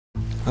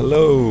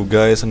Hello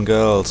guys and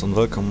girls, and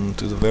welcome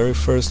to the very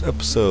first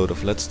episode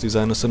of Let's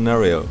Design a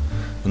Scenario.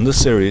 In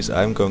this series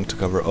I'm going to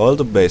cover all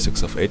the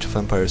basics of Age of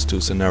Empires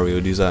 2 scenario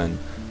design,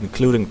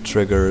 including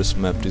triggers,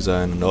 map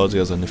design and all the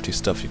other nifty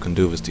stuff you can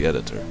do with the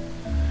editor.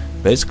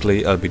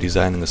 Basically I'll be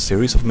designing a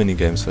series of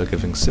minigames while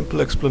giving simple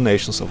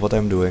explanations of what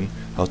I'm doing,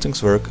 how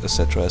things work,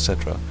 etc,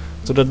 etc,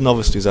 so that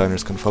novice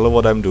designers can follow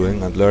what I'm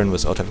doing and learn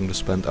without having to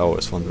spend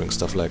hours wondering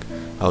stuff like,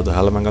 how the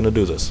hell am I gonna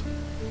do this?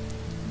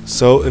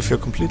 So, if you're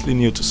completely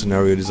new to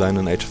scenario design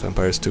in Age of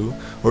Empires 2,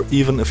 or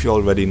even if you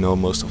already know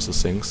most of the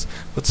things,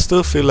 but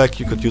still feel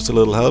like you could use a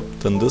little help,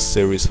 then this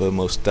series will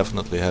most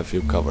definitely have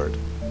you covered.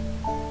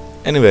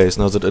 Anyways,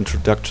 now that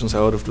introductions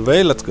are out of the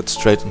way, let's get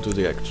straight into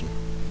the action.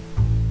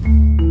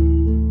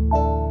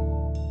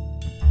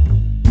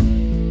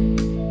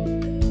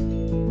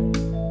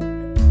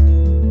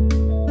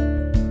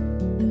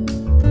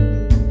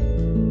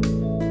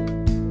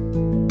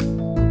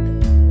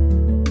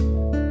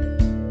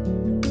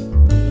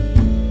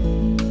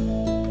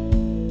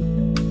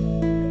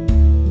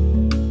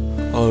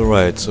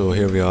 Alright, so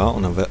here we are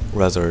on a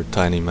rather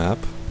tiny map.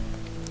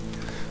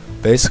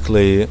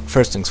 Basically,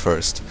 first things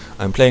first,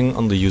 I'm playing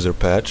on the user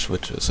patch,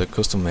 which is a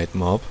custom-made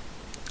mod,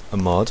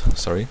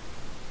 sorry.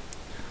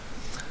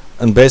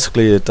 And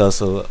basically it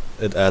adds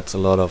a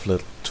lot of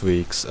little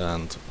tweaks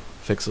and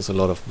fixes a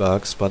lot of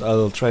bugs, but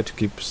I'll try to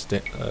keep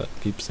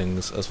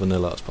things as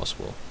vanilla as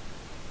possible.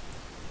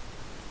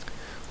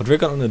 What we're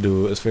gonna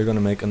do is we're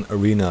gonna make an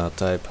arena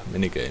type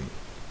minigame.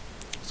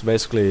 So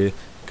basically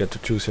you get to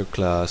choose your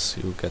class,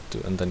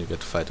 and then you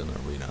get to fight in an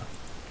arena.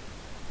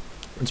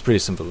 It's pretty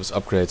simple with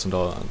upgrades and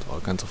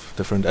all kinds of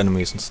different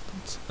enemies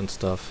and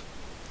stuff.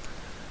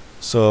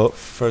 So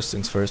first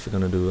things first, we're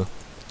gonna do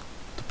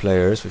the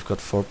players. We've got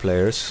 4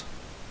 players.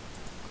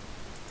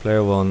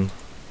 Player 1,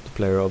 the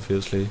player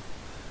obviously.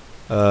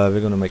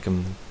 We're gonna make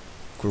him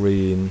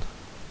green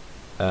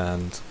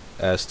and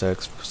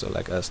Aztecs because I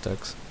like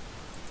Aztecs.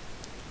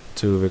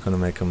 2, we're gonna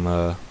make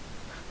him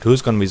 2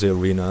 is gonna be the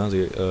arena,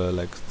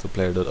 like the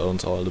player that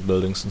owns all the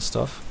buildings and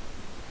stuff.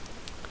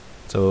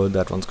 So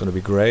that one's gonna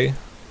be grey.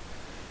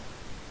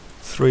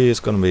 3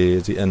 is gonna be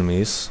the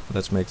enemies.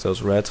 Let's make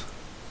those red,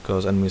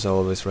 because enemies are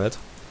always red.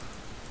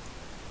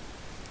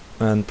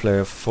 And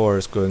player 4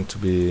 is going to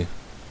be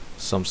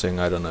something,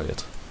 I don't know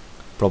yet.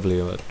 Probably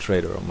a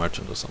trader or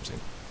merchant or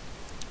something.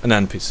 An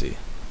NPC.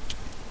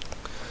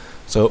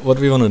 So what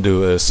we wanna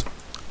do is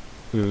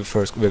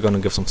we're gonna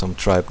give them some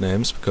tribe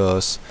names,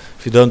 because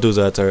if you don't do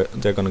that,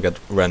 they're gonna get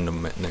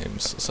random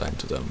names assigned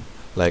to them,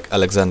 like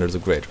Alexander the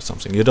Great or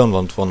something. You don't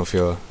want one of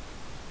your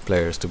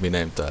players to be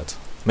named that.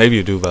 Maybe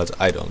you do, but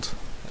I don't.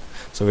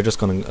 So we're just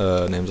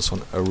gonna name this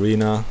one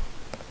Arena.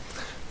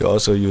 We're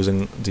also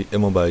using the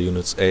immobile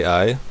units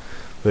AI,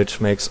 which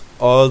makes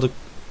all the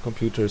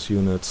computer's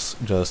units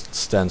just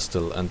stand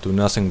still and do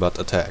nothing but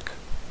attack.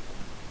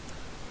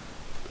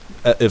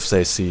 If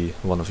they see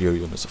one of your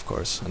units, of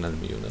course, an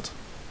enemy unit.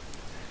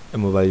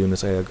 Immobile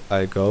units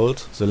AI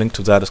gold. The link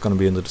to that is going to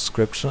be in the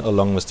description,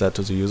 along with that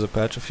to the user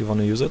patch if you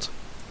want to use it.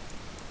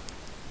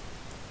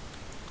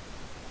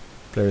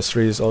 Player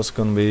 3 is also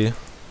going to be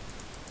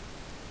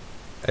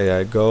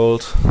AI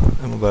gold.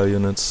 Immobile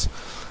units.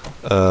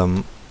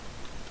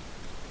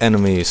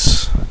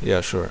 Enemies.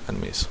 Yeah, sure,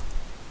 enemies.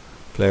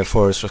 Player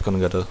 4 is just going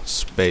to get a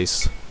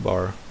space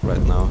bar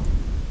right now.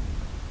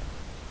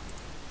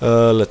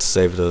 Let's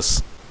save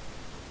this.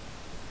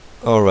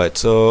 Alright,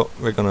 so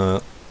we're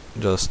gonna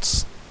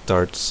just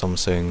start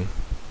something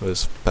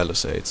with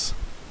palisades.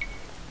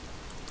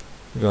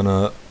 We're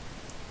gonna...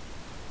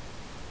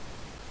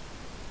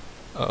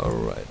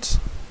 Alright.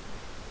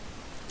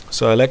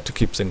 So I like to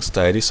keep things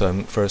tidy, so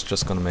I'm first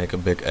just gonna make a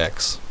big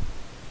X.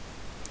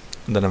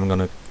 And then I'm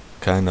gonna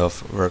kind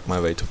of work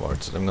my way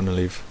towards it. I'm gonna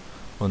leave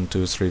 1,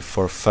 2, 3,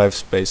 4, 5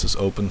 spaces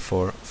open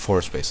for...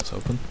 4 spaces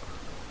open.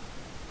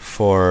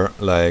 For,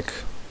 like,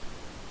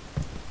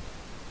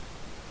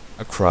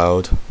 a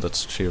crowd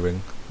that's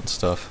cheering and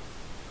stuff.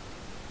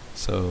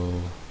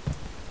 So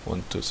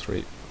 1, 2,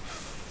 3,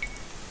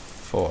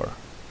 4.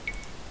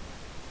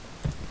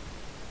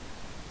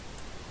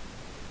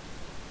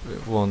 We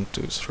have 1,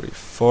 2, 3,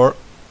 4.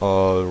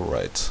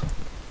 Alright.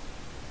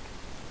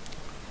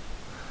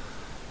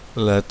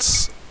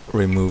 Let's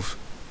remove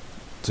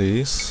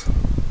these.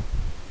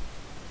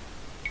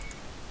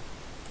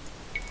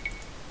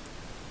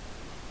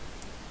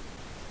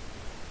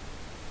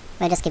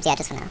 We'll just keep the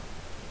edges for now.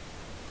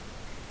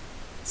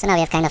 So now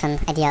we have kind of an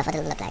idea of what it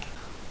will look like.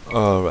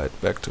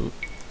 Alright, back to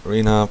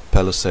arena,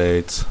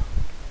 palisades.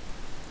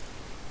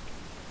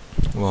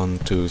 1,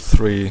 2,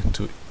 3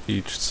 to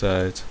each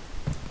side.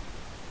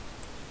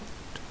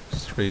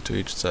 3 to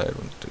each side,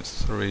 1, 2,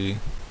 3.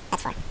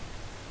 That's 4.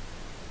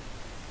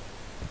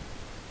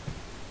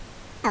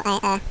 Oh,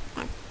 damn.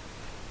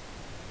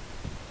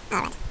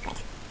 Alright,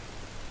 great.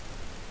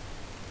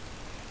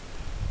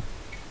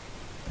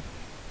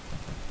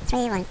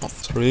 3, 1, 2.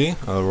 3,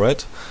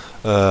 alright.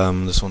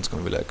 This one's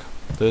gonna be like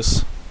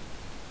this.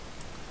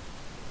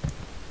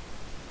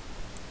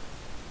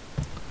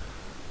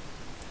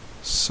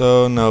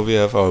 So now we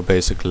have our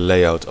basic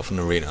layout of an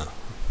arena.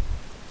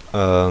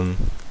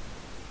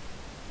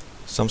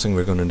 Something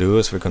we're gonna do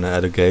is we're gonna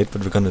add a gate,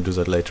 but we're gonna do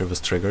that later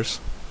with triggers.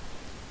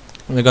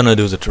 We're gonna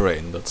do the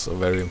terrain. That's a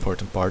very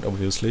important part,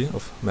 obviously,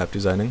 of map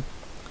designing.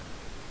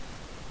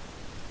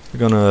 We're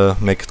gonna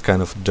make it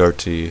kind of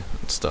dirty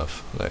and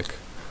stuff. Like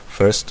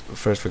first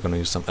we're gonna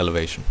use some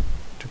elevation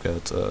to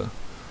get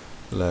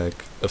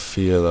like a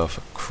feel of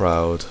a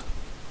crowd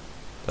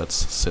that's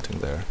sitting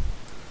there,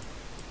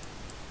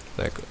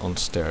 like on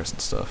stairs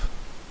and stuff.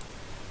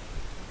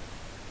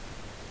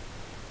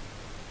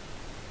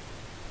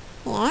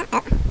 Yeah,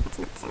 oh, that's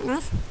not so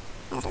nice.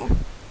 That's a little.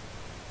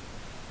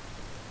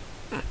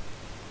 Ah.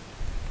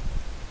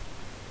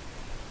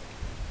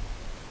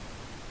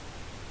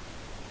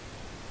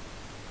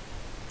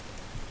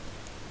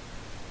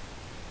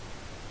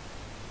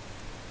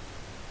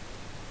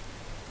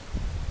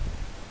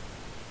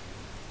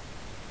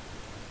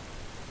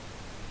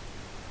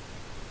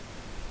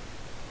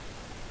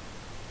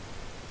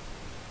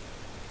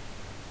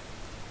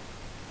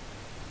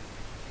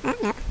 Oh,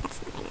 no,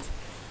 that's not very nice.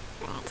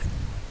 Right.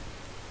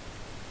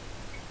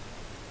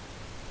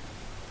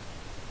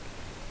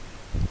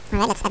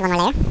 Alright, let's add one more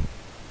layer.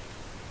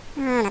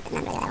 Oh, not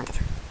really what I wanted.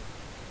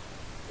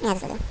 Yeah,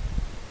 this will do.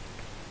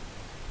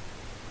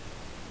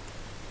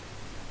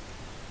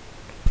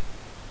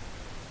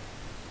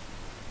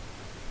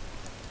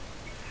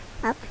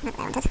 Oh, not what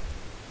I wanted.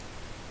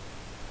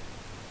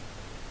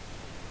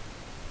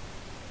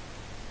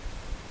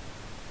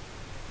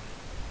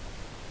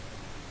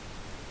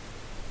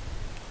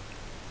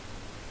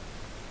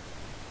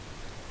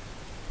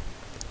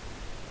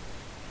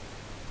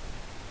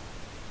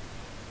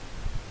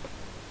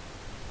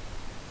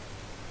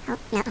 Oh,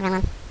 no, wrong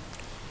one.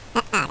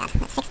 Oh god,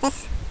 let's fix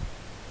this.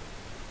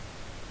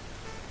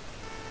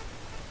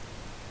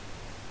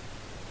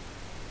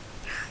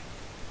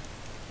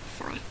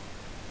 Four.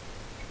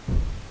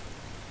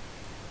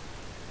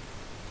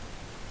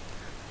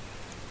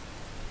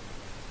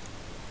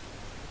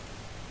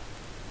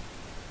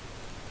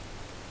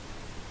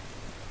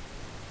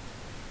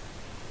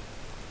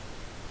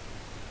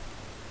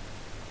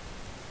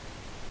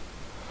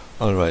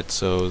 Alright,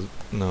 so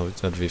now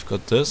that we've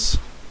got this,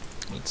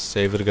 let's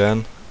save it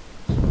again.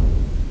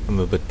 I'm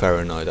a bit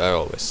paranoid, I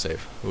always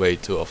save way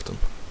too often.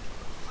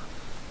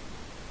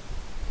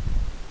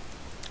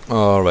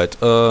 Alright,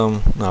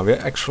 now we're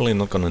actually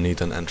not gonna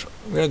need an entrance.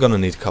 We're gonna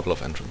need a couple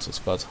of entrances,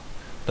 but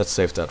let's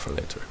save that for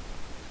later.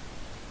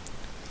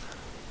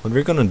 What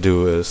we're gonna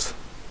do is,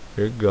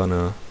 we're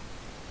gonna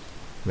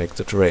make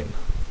the terrain.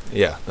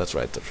 Yeah, that's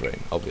right, the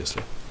terrain,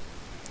 obviously.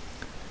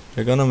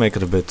 We're gonna make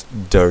it a bit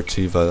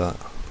dirty, but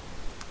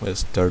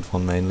with dirt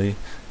 1 mainly.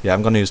 Yeah,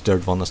 I'm gonna use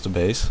dirt 1 as the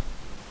base.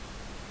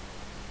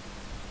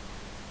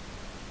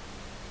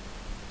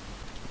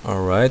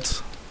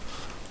 Alright,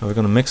 now we're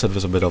gonna mix it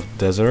with a bit of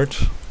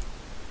desert.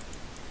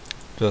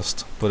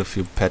 Just put a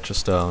few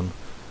patches down.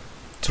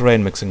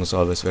 Terrain mixing is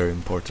always very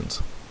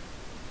important.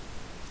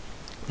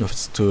 If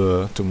it's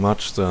too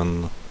much,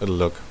 then it'll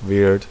look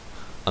weird,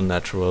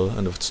 unnatural,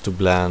 and if it's too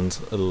bland,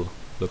 it'll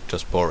look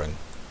just boring.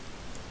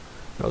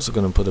 We're also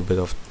gonna put a bit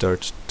of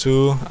dirt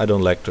 2. I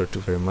don't like dirt 2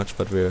 very much,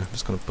 but we're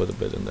just gonna put a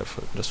bit in there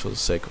just for the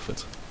sake of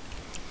it.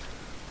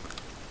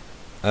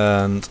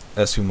 And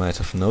as you might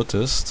have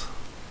noticed,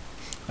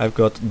 I've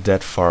got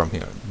dead farm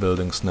here,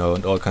 building snow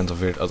and all kinds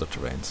of weird other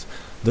terrains.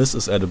 This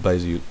is added by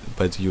the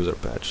user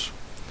patch.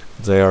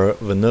 They are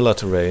vanilla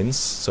terrains,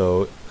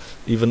 so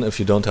even if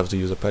you don't have the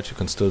user patch, you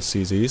can still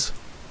see these.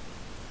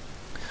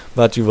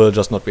 But you will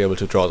just not be able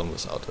to draw them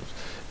without it.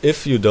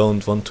 If you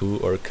don't want to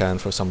or can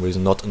for some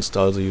reason not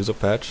install the user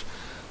patch,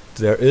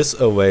 there is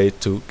a way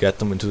to get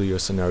them into your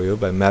scenario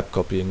by map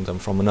copying them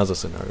from another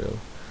scenario.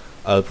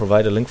 I'll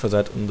provide a link for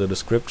that in the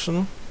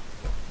description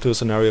to a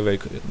scenario where you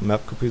can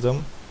map copy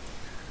them.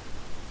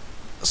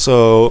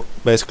 So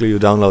basically you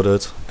download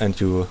it and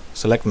you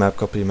select map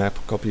copy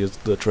is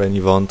the terrain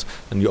you want,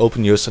 and you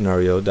open your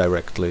scenario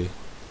directly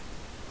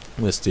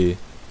with the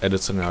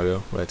edit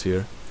scenario right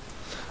here.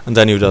 And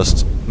then you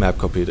just map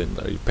copy it in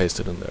there, you paste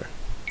it in there.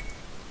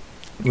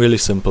 Really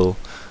simple,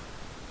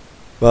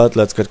 but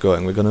let's get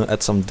going. We're gonna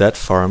add some dead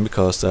farm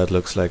because that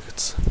looks like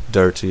it's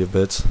dirty a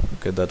bit.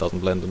 Okay, that doesn't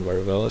blend in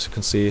very well. As you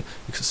can see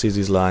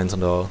these lines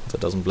and all,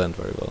 that doesn't blend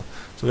very well.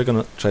 So we're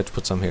gonna try to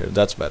put some here,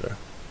 that's better.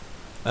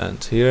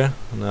 And here,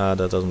 nah,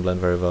 that doesn't blend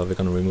very well, we're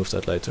gonna remove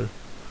that later.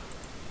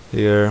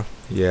 Here,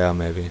 yeah,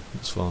 maybe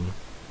this one.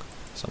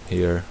 Some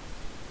here,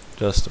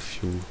 just a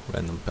few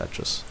random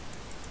patches.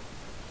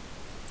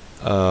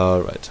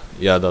 Alright,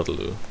 yeah, that'll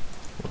do.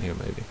 One here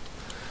maybe.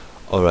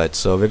 Alright,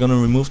 so we're gonna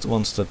remove the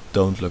ones that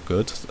don't look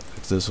good,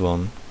 like this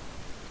one,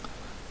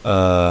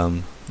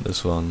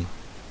 this one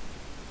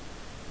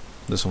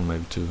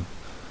maybe too.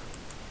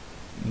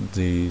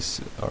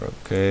 These are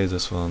okay,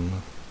 this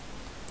one.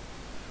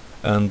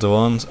 And the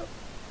ones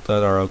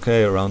that are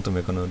okay around them,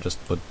 we're gonna just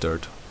put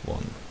dirt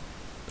 1.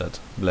 That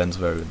blends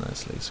very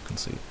nicely, as you can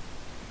see.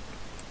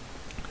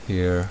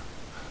 Here,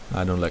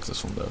 I don't like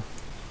this one though.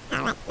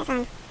 Alright, this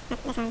one,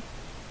 not this one,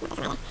 not this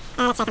one either.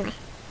 Let's try some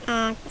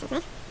more. This one's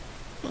nice.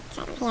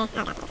 Try one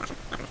here.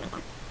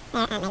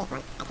 Oh, that one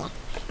was awesome. That one's nice though. There, and maybe one right here.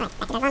 Alright,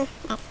 back to that one.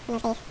 Let's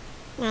move these.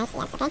 Nice,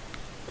 yes, okay.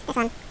 It's this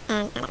one,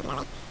 and that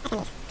one go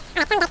away.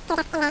 That's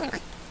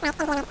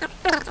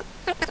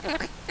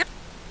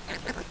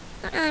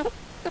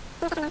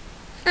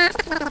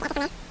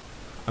gonna use.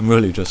 I'm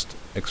really just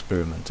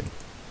experimenting.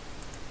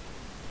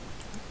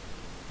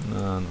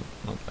 No,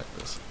 not like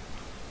this.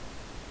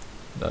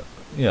 That,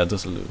 yeah,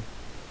 this'll do.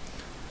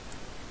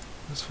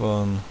 This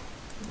one,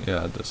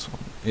 yeah, this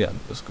one, yeah,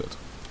 that's good.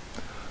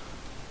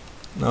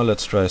 Now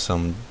let's try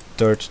some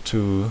dirt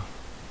 2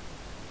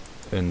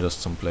 in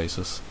just some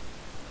places.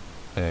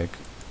 Like,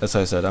 as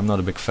I said, I'm not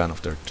a big fan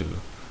of dirt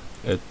 2.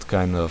 It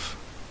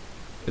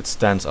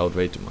stands out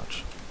way too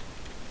much.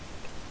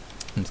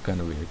 It's kind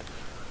of weird.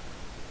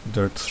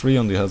 Dirt 3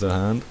 on the other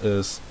hand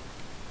is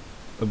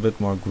a bit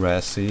more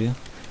grassy.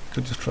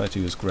 Could you try to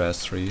use grass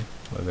 3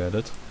 while we had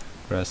it?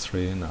 Grass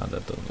 3, no,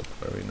 that doesn't look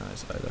very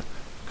nice either.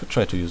 Could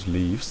try to use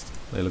leaves.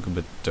 They look a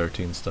bit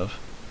dirty and stuff.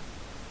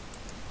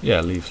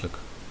 Yeah, leaves look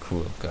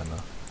cool,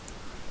 kinda.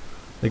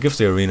 They give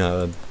the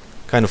arena a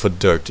kind of a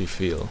dirty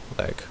feel.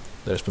 Like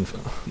there's been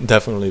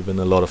definitely been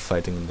a lot of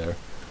fighting in there.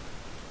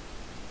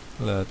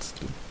 Let's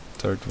do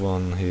third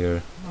one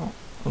here. Oh,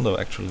 although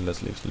actually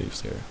let's leave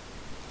leaves here.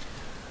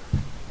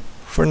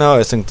 For now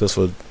I think this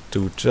will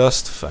do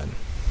just fine.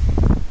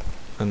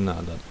 And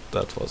no,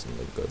 that wasn't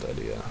a good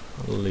idea.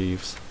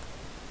 Leaves.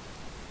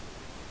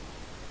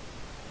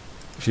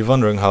 If you're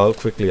wondering how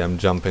quickly I'm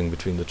jumping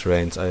between the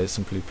terrains, I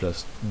simply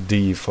press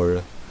D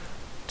for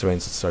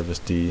terrains that start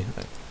with D,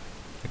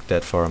 like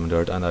that farm and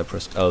dirt, and I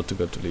press L to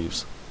go to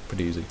leaves.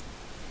 Pretty easy.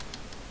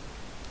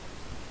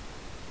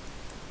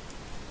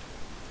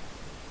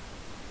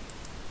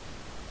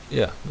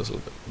 Yeah, this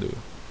will do.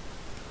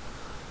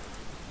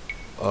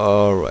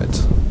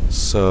 Alright,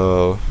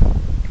 so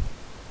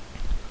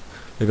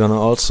we're gonna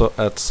also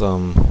add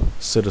some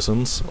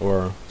citizens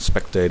or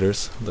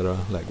spectators that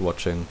are like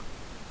watching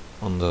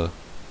on the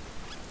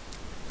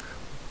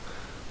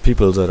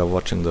people that are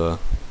watching the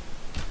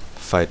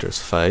fighters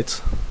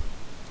fight.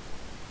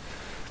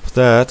 For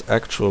that,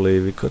 actually,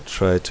 we could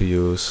try to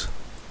use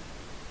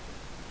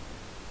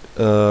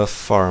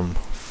farm.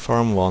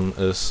 Farm 1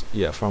 is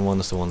farm 1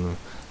 is the one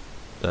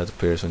that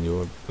appears when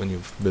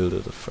you build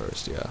it at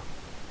first. Yeah,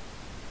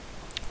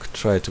 could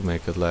try to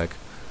make it like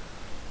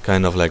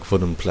kind of like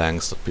wooden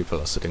planks that people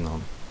are sitting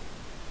on.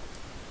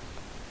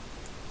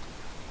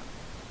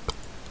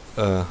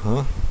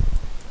 No,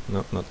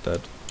 not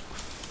that.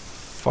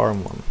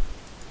 Farm 1.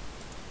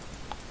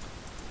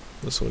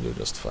 This will do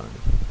just fine.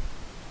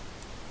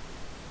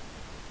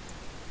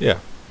 Yeah,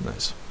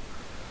 nice.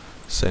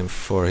 Same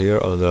for here,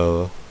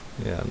 although,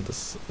 yeah,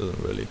 this isn't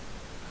really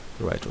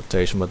the right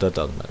rotation, but that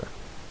doesn't matter.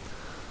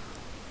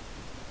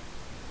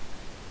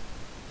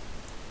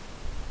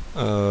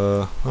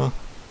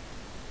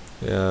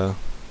 Yeah,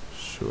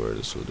 sure,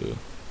 this will do.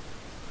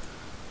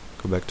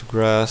 Go back to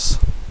grass.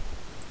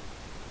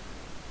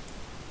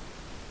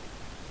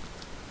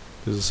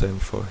 Do the same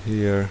for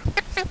here.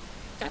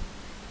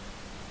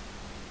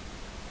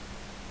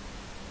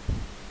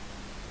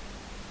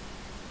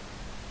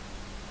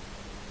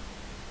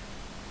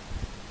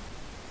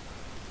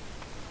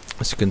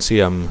 As you can see,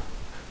 I'm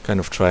kind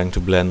of trying to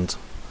blend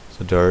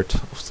the dirt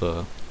of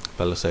the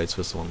palisades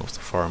with the one of the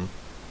farm.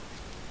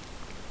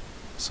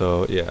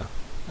 So yeah,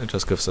 it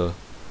just gives a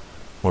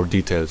more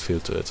detailed feel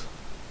to it.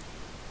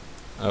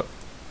 Oh,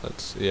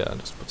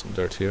 just put some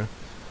dirt here.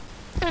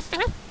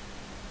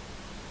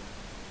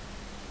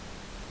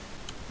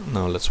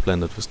 Now let's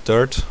blend it with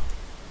dirt.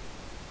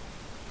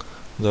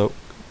 Though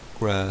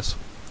grass,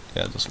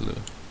 yeah, this will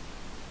do.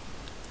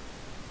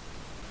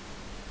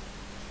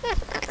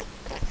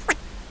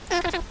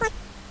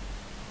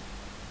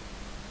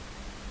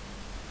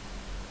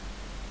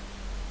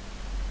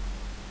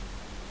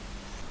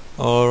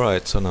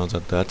 Alright, so now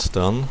that that's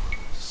done,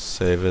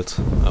 save it.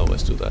 I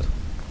always do that.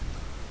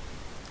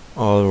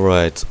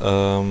 Alright,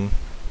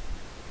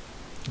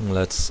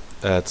 let's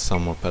add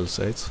some more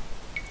palisades.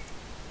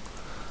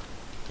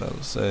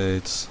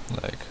 Palisades,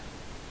 like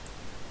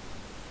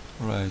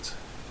right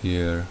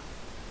here.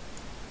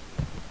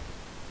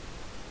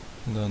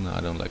 No, I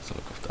don't like the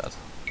look of that.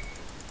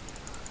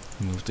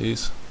 Remove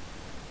these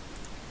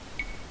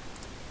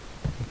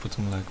and put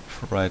them like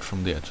right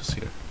from the edges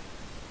here.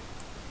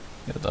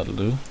 Yeah, that'll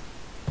do.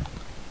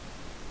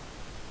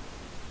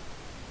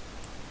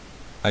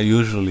 I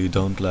usually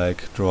don't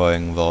like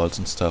drawing walls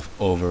and stuff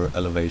over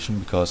elevation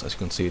because, as you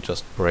can see, it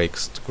just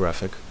breaks the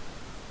graphic.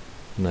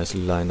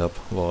 Nicely lined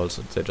up walls,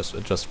 it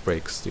just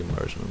breaks the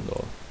immersion and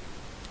all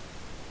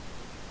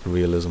the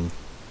realism.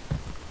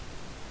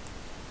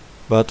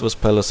 But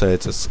with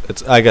palisades,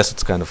 I guess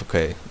it's kind of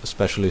okay,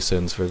 especially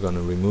since we're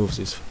gonna remove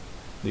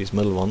these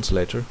middle ones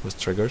later with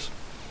triggers.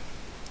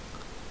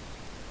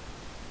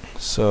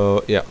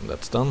 So yeah,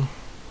 that's done.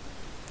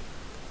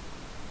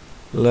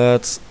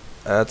 Let's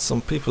add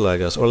some people, I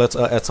guess, or let's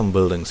add some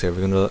buildings here.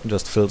 We're gonna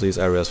just fill these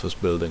areas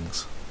with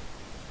buildings.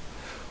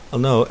 Oh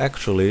no,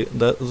 actually,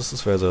 this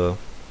is where the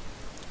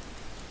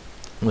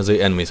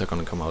enemies are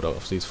gonna come out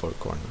of these four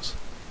corners.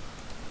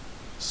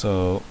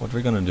 So what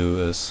we're gonna do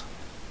is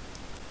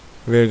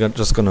we're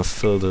just gonna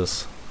fill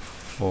this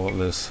for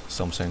this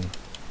something,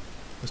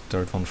 this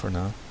third one for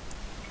now.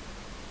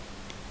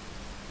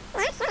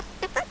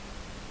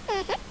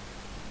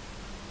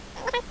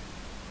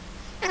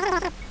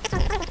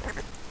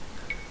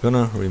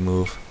 Gonna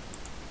remove.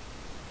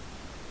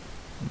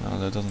 No,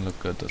 that doesn't look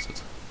good, does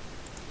it?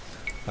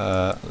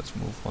 Let's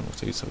move one of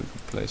these so we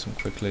can place them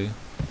quickly.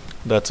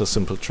 That's a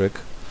simple trick.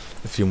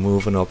 If you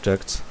move an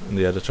object in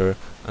the editor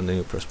and then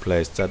you press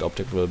place, that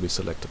object will be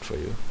selected for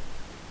you.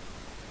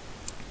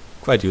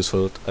 Quite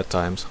useful at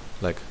times,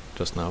 like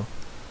just now.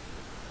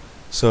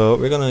 So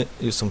we're gonna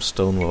use some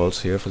stone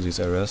walls here for these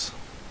areas.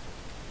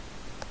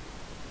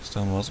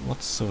 Stone walls.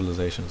 What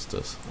civilization is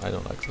this? I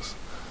don't like this.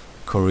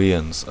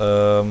 Koreans.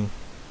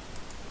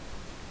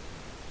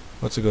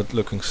 What's a good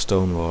looking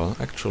stone wall?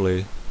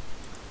 Actually,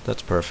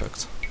 that's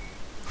perfect.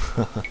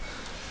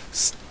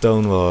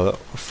 Stone wall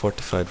or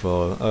fortified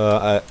wall.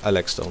 I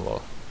like stone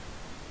wall.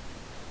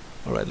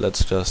 Alright,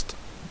 let's just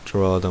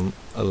draw them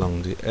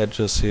along the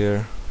edges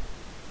here.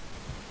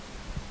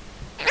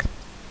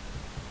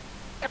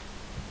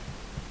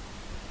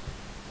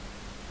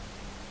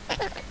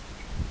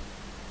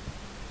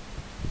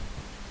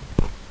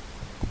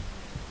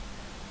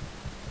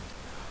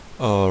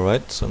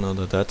 Alright, so now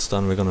that that's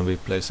done, we're gonna be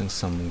placing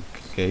some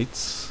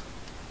gates.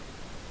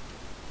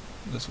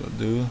 This will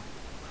do.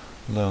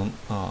 No,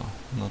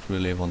 not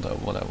really what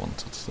I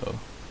wanted, so.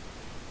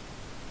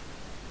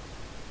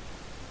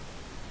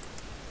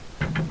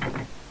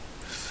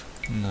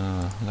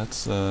 No,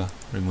 let's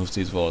remove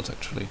these walls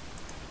actually.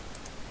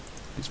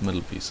 These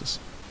middle pieces.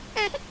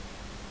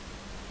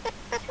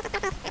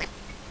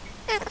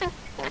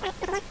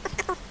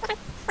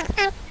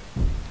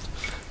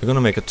 We're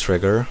gonna make a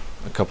trigger,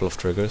 a couple of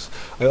triggers.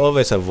 I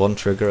always have one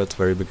trigger at the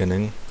very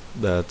beginning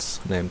that's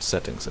named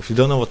settings. If you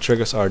don't know what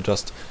triggers are,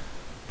 just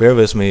bear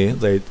with me,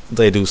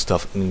 they do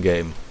stuff in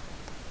game.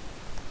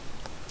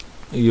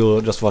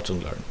 You'll just watch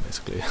and learn,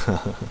 basically.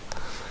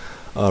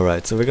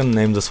 Alright, so we're gonna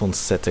name this one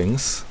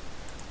settings.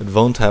 It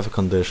won't have a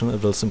condition,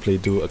 it will simply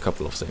do a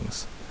couple of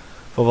things.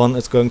 For one,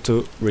 it's going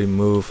to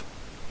remove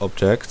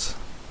object,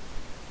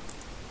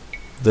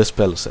 this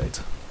palisade.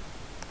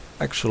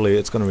 Actually,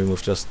 it's gonna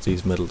remove just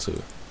these middle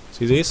two.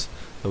 See these?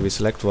 So we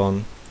select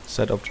one,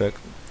 set object.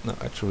 No,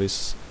 actually,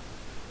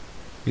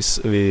 we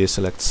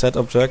select set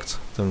object,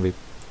 then we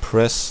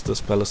press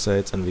this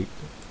palisade and we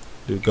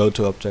do go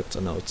to object,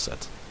 and now it's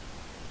set.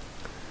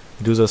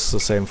 We do this the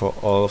same for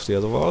all of the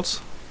other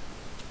walls.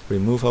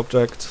 Remove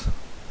object,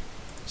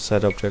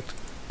 set object,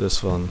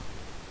 this one,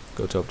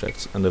 go to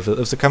objects. And if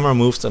the camera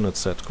moves, then it's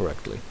set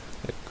correctly.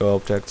 Like go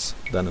objects,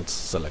 then it's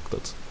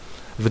selected.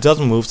 If it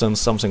doesn't move, then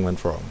something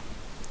went wrong,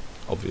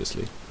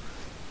 obviously.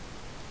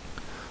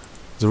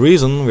 The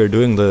reason we're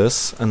doing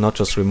this and not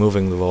just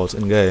removing the walls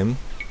in game,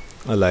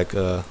 like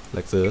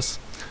this,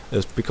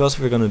 is because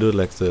if we're gonna do it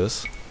like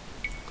this,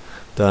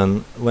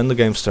 then when the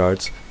game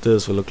starts,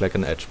 this will look like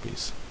an edge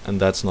piece, and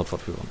that's not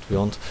what we want. We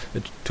want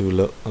it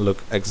to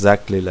look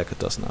exactly like it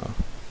does now.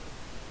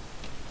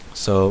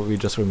 So we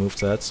just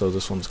removed that, so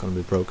this one is gonna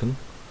be broken.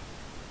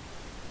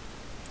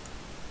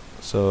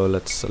 So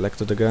let's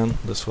select it again,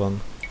 this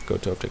one, go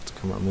to object, the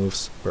camera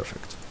moves,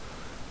 perfect.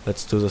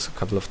 Let's do this a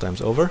couple of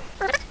times over.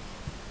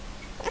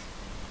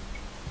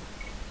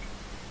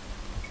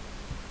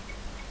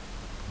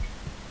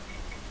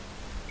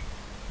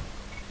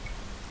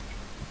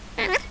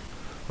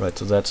 Right,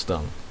 so that's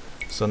done.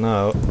 So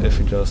now, if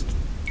we just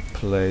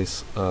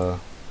place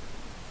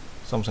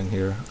something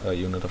here, a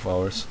unit of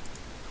ours,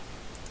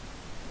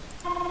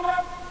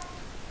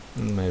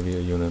 and maybe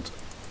a unit,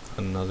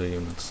 another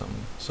unit,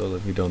 so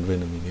that we don't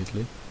win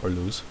immediately or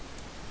lose.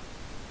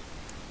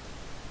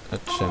 A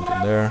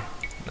champion there,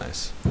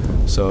 nice.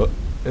 So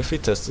if we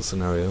test the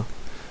scenario,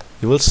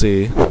 you will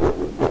see.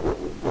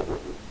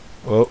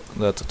 Oh,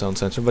 that's a town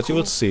center, but you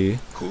will see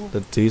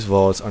that these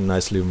walls are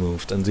nicely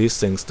removed, and these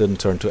things didn't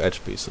turn to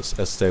edge pieces,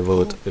 as they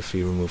would if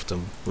we removed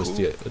them with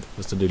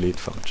the delete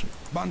function.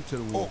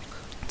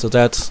 So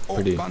that's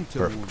pretty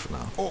perfect for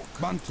now.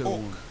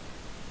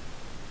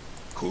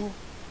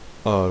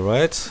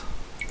 Alright,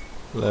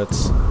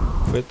 let's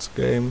quit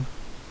game.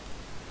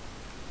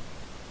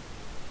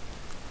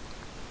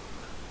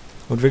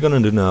 What we're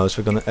gonna do now is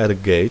we're gonna add a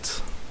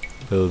gate,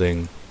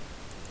 building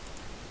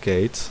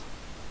gate.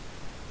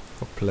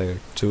 For player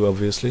 2,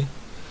 obviously.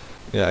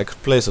 Yeah, I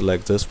could place it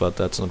like this, but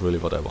that's not really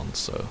what I want,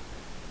 so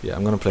yeah,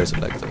 I'm gonna place it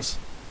like this.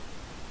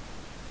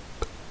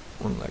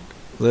 One like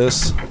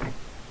this.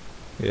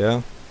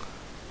 Yeah.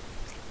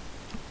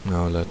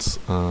 Now let's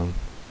like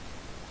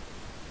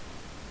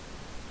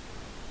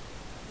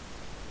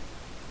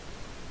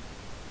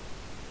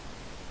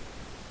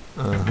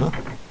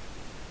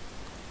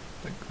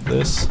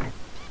this.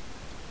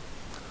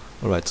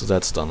 Alright, so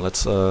that's done.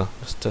 Let's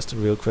just test it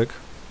real quick.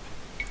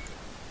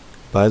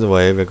 By the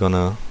way, we're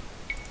gonna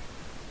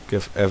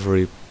give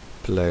every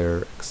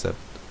player except,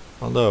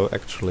 although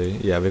actually,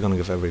 yeah, we're gonna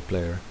give every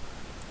player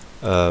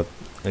a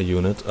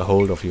unit, a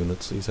hold of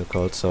units, these are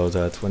called, so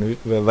that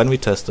when we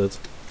test it,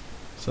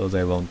 so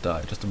they won't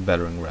die. Just a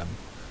battering ram.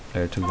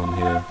 Player 2, one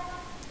here.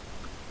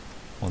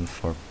 One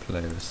for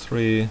player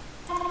 3.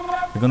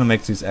 We're gonna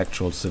make these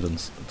actual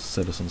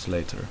citizens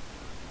later.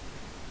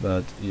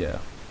 But yeah.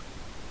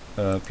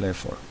 Player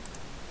 4.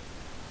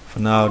 For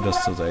now,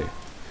 just so they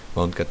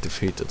won't get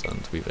defeated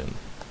and we win.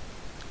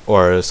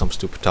 Or some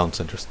stupid town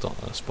center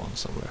spawn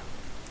somewhere.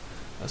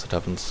 As it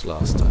happened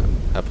last time.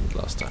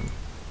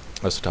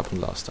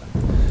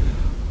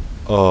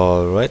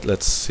 Alright,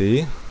 let's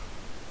see.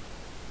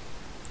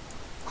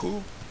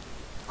 Cool.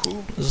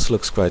 This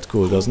looks quite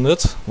cool, doesn't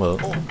it? Well,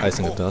 I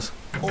think it does.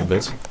 A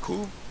bit.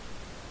 Cool.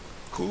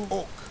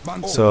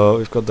 So,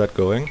 we've got that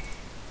going.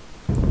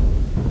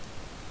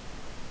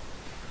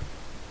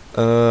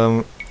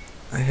 I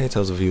hate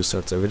how the view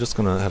starts there. We're just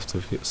gonna have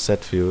to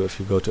set view. If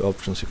you go to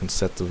options, you can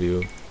set the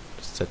view.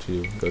 Just set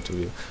view, go to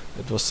view.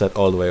 It was set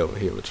all the way over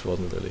here, which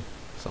wasn't really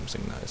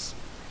something nice.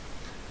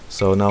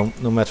 So now,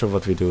 no matter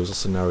what we do, the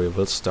scenario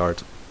will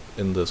start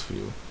in this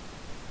view.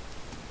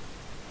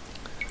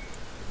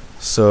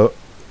 So,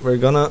 we're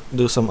gonna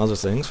do some other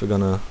things. We're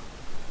gonna...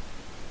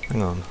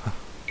 Hang on.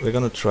 We're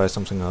gonna try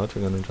something out.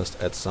 We're gonna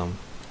just add some...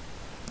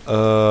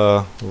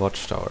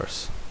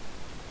 watchtowers.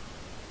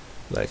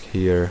 Like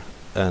here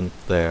and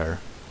there.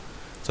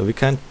 So we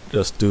can't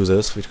just do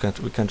this. We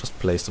can't just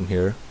place them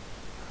here.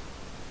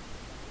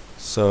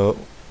 So...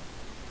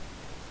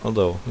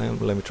 Although,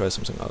 let me try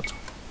something out.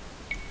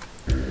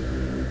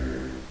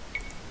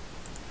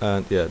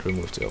 And yeah, it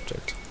removed the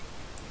object.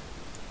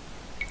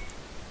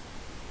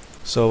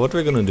 So what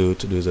we're gonna do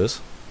to do this,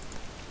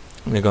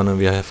 we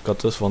have got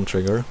this one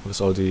trigger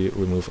with all the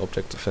remove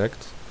object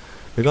effects.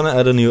 We're gonna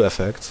add a new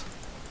effect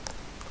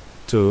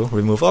to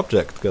remove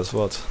object. Guess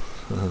what?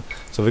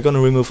 So we're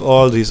gonna remove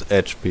all these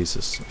edge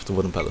pieces of the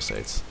wooden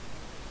palisades.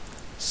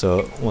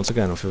 So once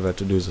again, if we were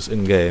to do this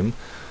in game,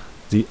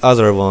 the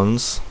other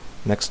ones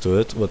next to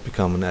it would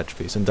become an edge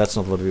piece, and that's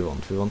not what we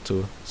want. We want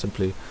to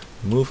simply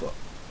remove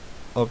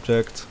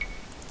object,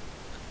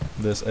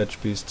 this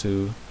edge piece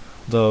too,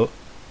 though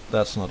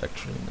that's not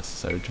actually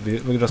necessary to be.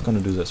 We're just gonna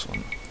do this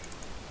one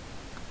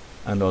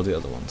and all the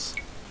other ones.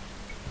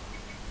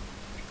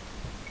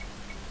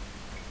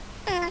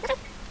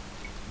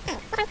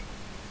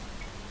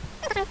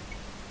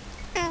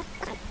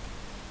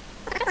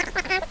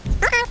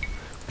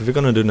 What we're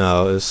gonna do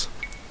now is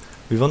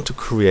we want to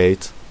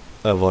create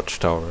a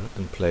watchtower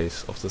in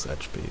place of this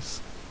edge piece.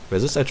 Where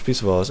this edge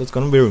piece was, it's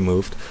gonna be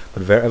removed,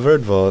 but wherever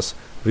it was,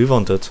 we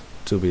want it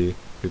to be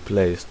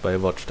replaced by a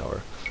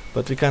watchtower.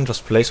 But we can't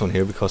just place one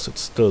here because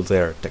it's still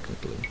there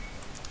technically.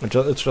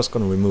 It's just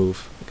gonna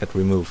get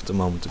removed the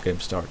moment the game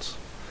starts.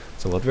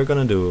 So what we're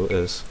gonna do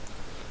is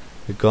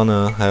we're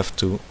gonna have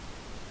to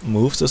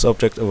move this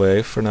object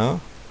away for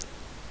now.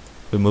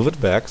 We move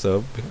it back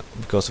though,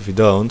 because if we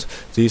don't,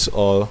 this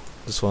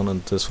one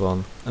and this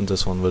one and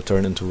this one will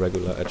turn into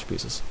regular edge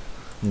pieces.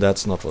 And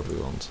that's not what we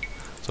want.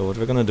 So what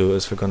we're gonna do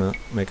is we're gonna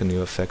make a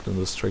new effect in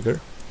this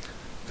trigger.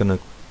 We're gonna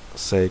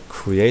say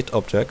create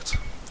object,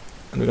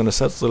 and we're gonna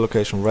set the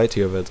location right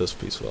here where this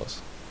piece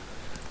was.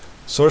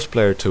 Source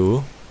player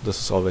 2, this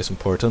is always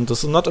important.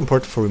 This is not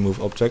important for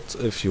remove objects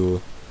if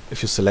you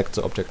select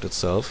the object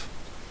itself,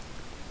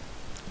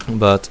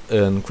 but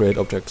in create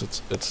object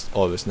it's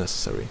always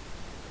necessary.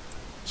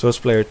 Source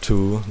player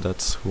 2,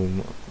 that's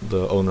whom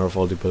the owner of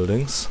all the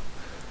buildings.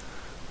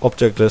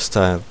 Object list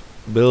type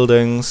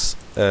buildings,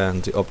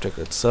 and the object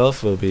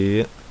itself will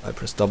be, I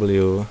press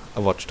W,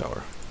 a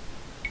watchtower.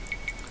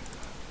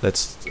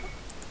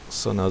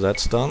 So now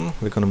that's done.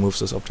 We're gonna move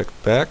this object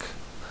back.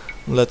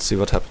 Let's see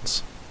what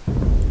happens.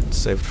 Let's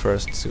save it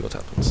first, see what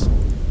happens.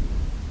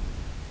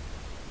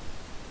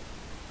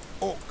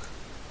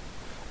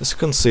 As you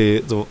can see,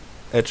 the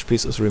edge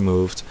piece is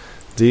removed.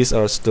 These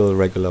are still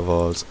regular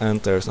walls,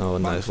 and there's now a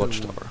nice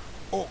watchtower.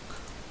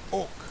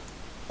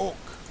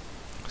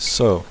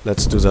 So,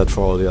 let's do that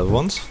for all the other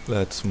ones.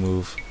 Let's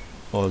move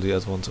all the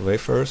other ones away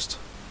first.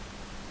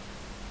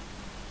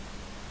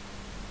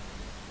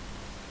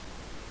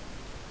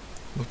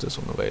 Move this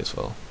one away as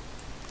well.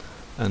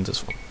 And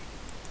this one.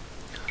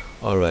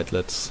 Alright,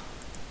 let's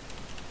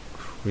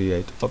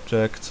create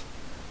object,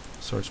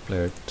 source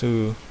player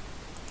 2,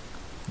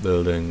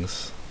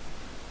 buildings,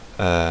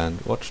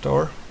 and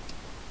watchtower.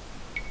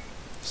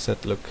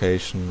 Set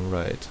location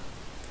right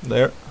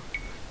there.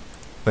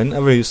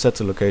 Whenever you set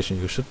the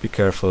location, you should be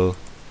careful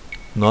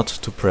not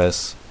to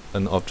press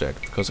an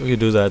object, because if you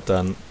do that,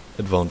 then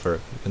it won't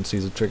work. You can see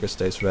the trigger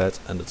stays red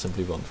and it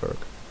simply won't work.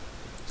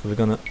 So we're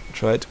gonna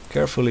try to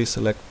carefully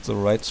select the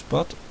right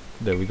spot.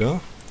 There we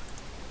go.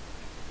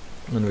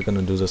 And we're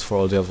gonna do this for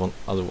all the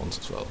other ones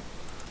as well.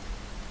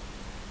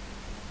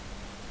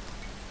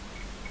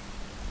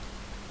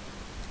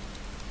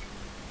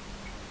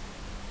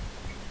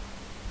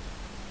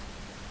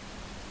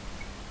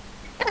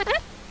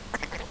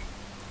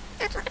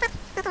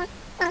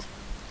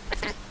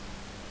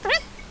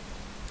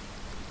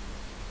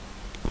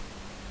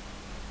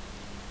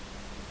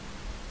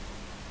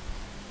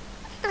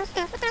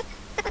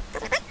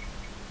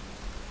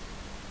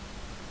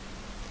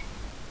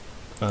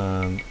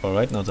 And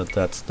alright, now that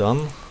that's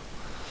done,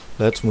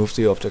 let's move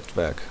the object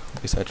back,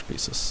 these edge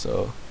pieces,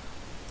 so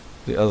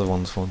the other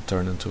ones won't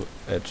turn into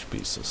edge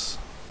pieces.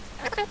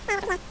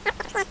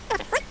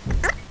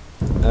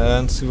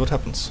 And see what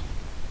happens.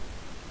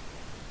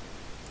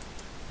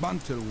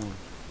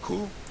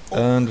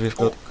 And we've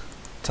got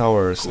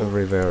towers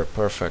everywhere,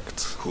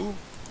 perfect.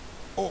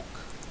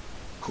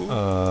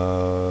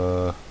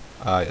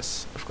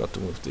 Yes, I've got to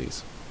move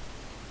these.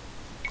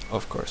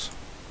 Of course.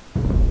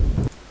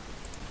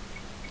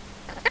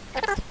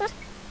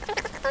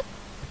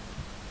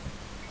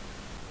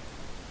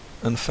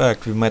 In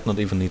fact, we might not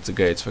even need the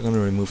gates. We're gonna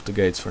remove the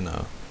gates for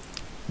now.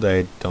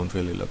 They don't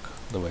really look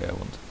the way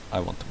I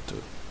want them to.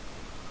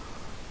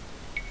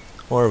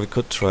 Or we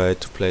could try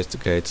to place the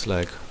gates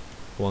like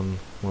one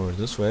more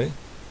this way.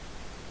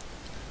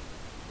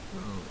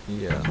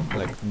 Yeah,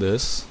 like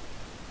this.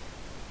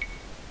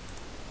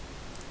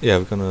 Yeah,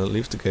 we're gonna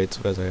leave the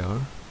gates where they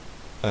are.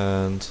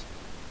 And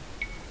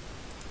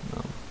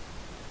no.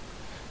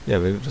 Yeah,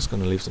 we're just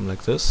gonna leave them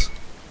like this.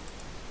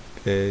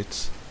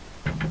 Gates.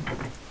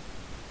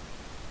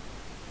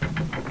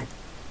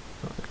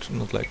 No, actually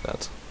not like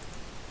that.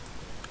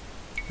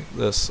 Like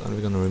this, and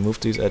we're gonna remove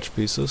these edge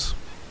pieces.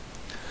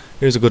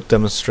 Here's a good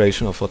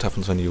demonstration of what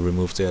happens when you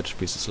remove the edge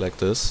pieces like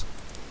this.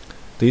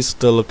 These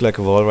still look like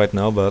a wall right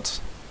now,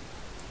 but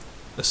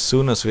as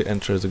soon as we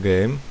enter the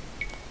game,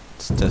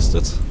 let's test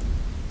it.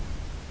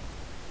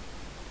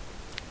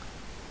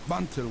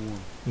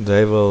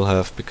 They will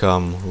have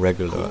become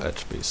regular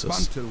edge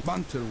pieces,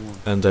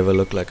 and they will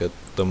look like it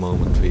the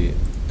moment we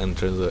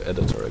enter the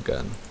editor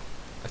again.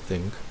 I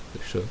think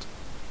they should.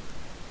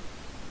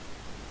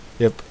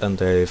 Yep, and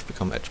they've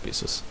become edge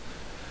pieces.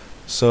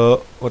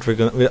 So what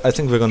I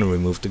think we're gonna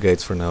remove the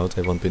gates for now.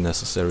 They won't be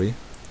necessary,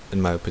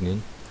 in my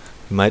opinion.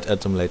 We might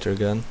add them later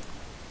again,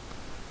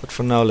 but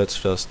for now let's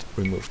just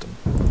remove them.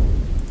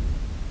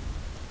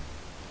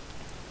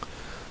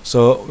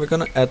 So we're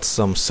gonna add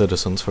some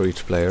citizens for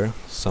each player,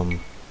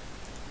 some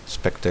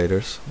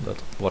spectators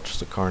that watch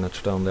the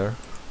carnage down there.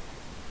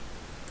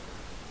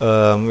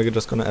 We're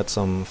just gonna add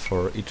some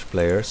for each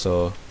player,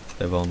 so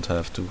they won't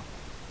have to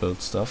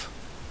build stuff.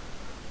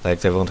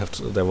 Like there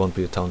won't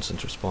be a town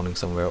center spawning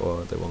somewhere,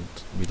 or they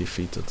won't be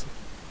defeated.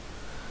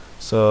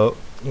 So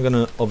I'm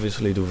gonna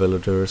obviously do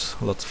villagers,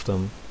 lots of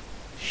them.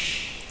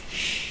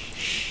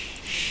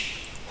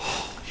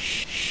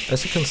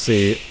 As you can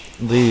see,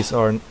 these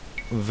are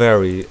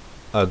very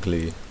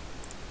ugly.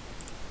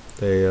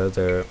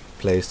 They're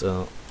placed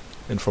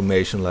in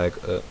formation like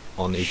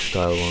on each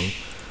tile one,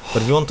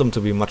 but we want them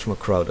to be much more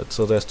crowded.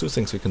 So there's two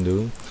things we can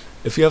do.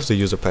 If you have the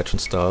user patch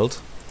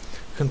installed,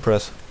 you can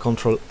press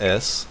Ctrl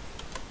S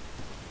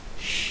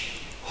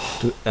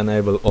to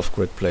enable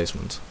off-grid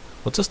placement.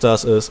 What this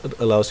does is it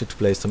allows you to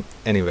place them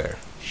anywhere.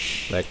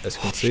 Like as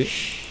you can see.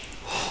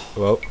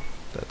 Whoa,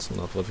 that's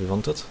not what we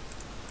wanted.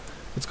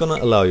 It's gonna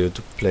allow you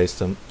to place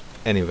them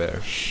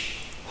anywhere.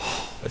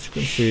 As you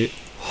can see,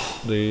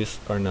 these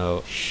are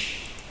now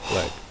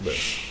like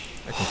this.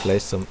 I can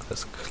place them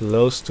as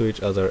close to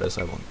each other as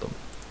I want them.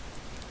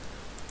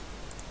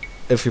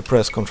 If you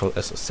press Ctrl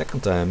S a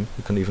second time,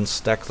 you can even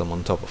stack them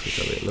on top of each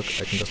other. Look,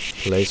 I can just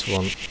place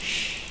one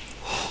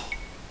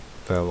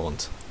where I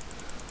want.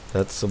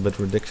 That's a bit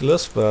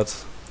ridiculous,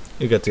 but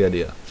you get the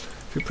idea.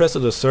 If you press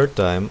it a third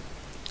time,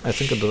 I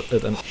think it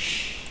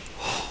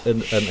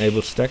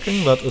enables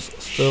stacking, but is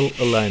still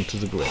aligned to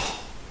the grid.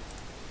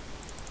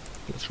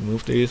 Let's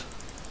remove these.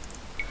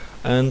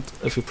 And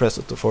if you press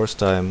it the fourth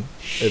time,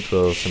 it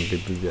will simply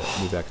be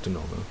back to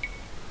normal.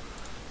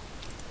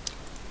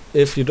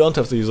 If you don't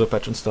have the user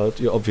patch installed,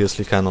 you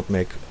obviously cannot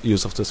make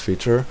use of this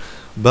feature,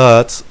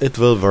 but it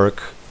will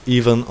work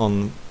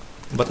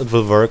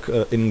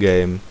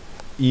in-game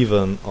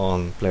even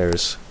on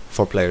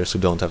for players who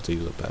don't have the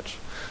user patch.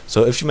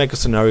 So if you make a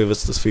scenario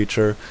with this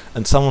feature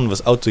and someone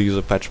without the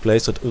user patch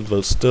plays it, it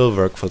will still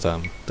work for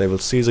them. They will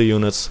see the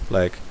units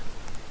like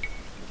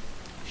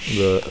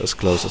as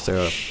close as they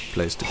are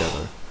placed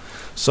together.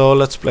 So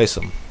let's place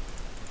them.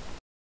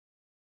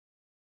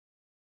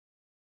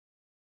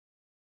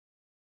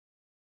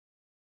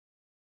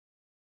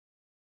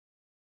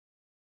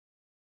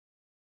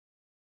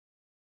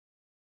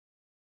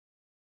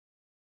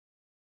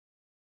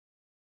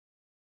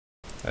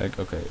 Like,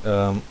 okay,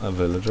 a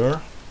villager.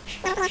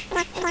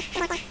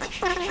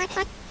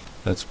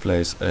 Let's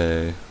place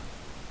a...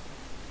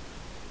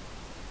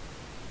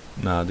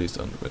 Nah, these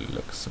don't really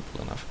look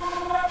simple enough.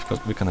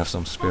 Because we can have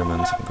some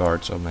spearmen, some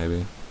guards, or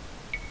maybe...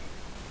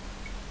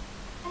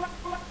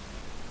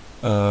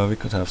 we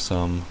could have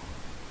some...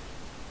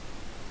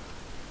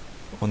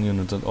 One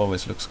unit that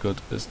always looks good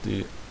is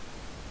the...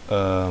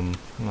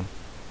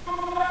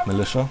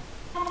 militia,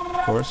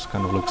 of course.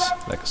 Kind of looks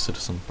like a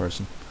citizen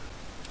person.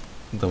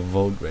 The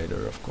Vote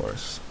Raider, of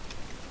course.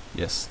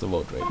 Yes, the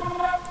Vote Raider.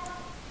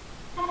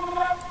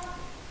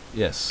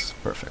 Yes,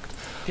 perfect.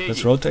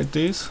 Let's rotate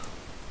these.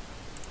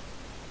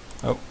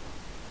 Oh.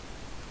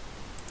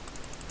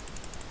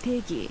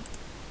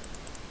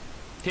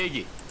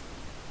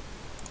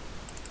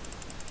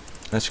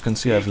 As you can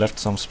see, I've left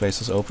some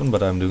spaces open,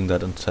 but I'm doing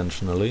that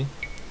intentionally.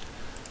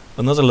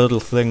 Another little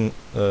thing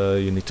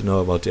you need to know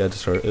about the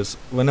editor is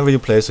whenever you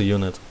place a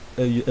unit,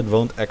 it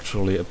won't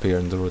actually appear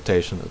in the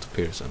rotation it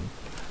appears in.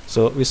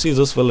 So we see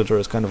this villager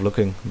is kind of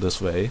looking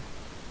this way,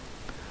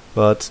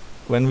 but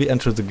when we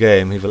enter the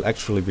game he will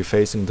actually be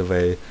facing the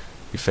way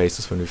he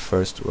faces when we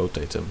first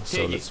rotate him.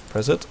 So let's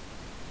press it.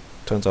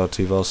 Turns out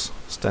he was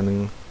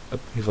standing up,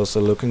 he was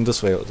looking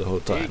this way the whole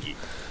time.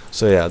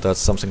 So yeah, that's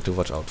something to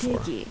watch out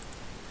for.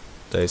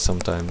 They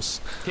sometimes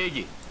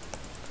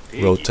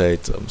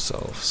rotate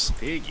themselves.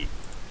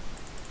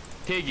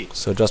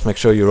 So just make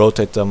sure you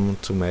rotate them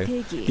to make,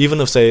 even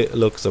if they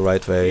look the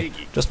right way,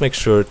 just make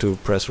sure to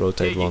press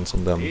rotate once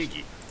on them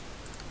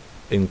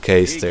in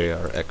case they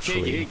are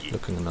actually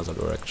looking another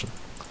direction.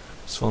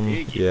 This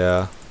one,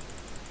 yeah,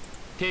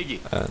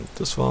 and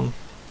this one.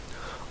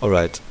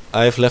 Alright,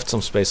 I've left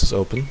some spaces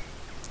open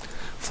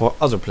for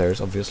other players,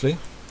 obviously.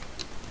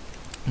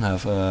 I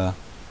have the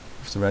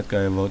red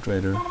guy, a vote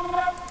raider.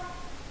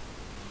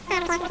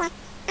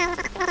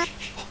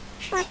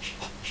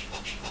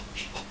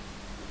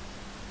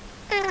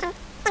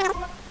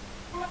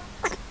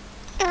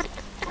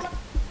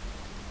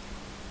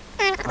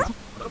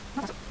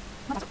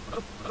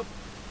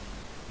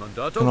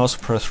 You can also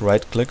press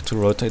right click to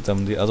rotate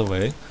them the other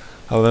way.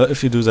 However,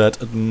 if you do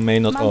that, it may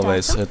not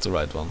always hit the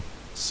right one.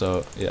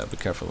 So yeah, be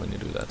careful when you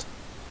do that.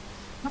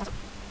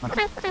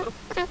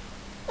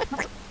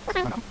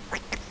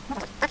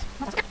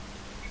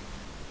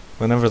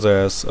 Whenever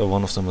there's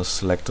one of them is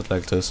selected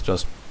like this,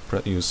 just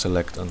use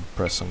select and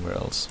press somewhere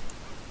else.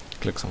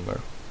 Click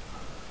somewhere.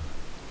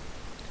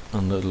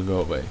 And it'll go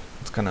away.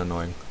 It's kinda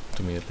annoying,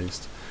 to me at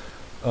least.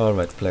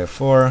 Alright, player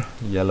 4,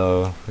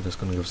 yellow. We're just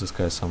gonna give this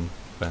guy some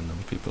random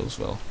people as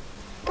well.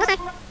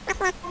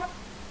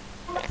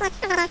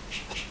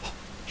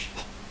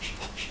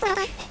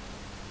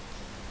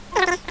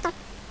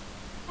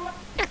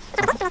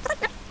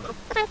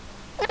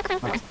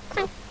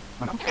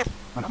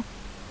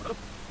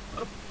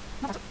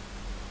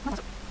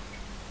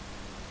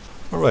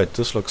 Alright,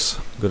 this looks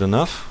good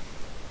enough,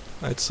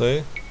 I'd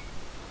say.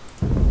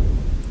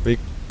 We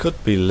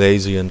could be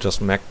lazy and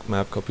just map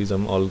copy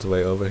them all the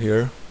way over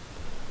here.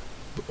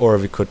 Or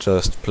we could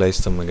just place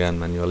them again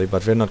manually,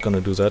 but we're not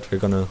gonna do that, we're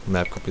gonna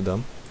map copy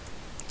them.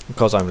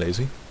 Because I'm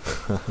lazy.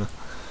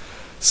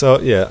 So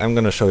yeah, I'm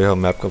gonna show you how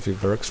map copy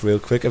works real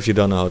quick, if you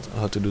don't know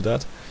how to do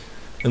that.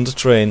 In the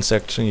terrain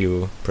section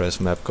you press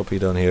map copy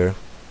down here.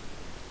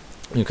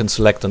 You can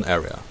select an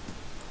area.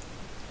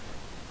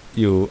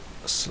 We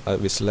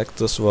select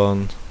this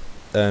one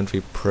and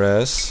we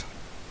press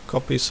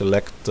copy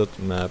selected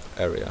map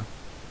area.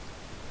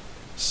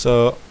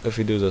 So if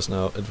we do this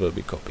now, it will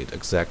be copied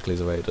exactly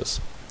the way it is.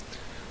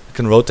 You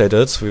can rotate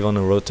it. We want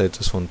to rotate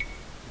this one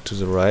to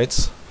the right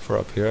for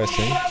up here, I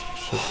think.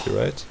 Should be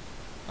right.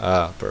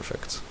 Ah,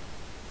 perfect.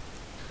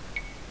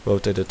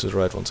 Rotate it to the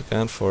right once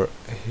again for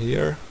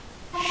here.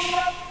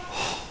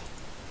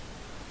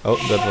 Oh,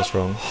 that was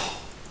wrong.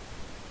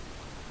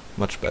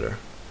 Much better.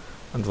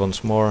 And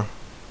once more.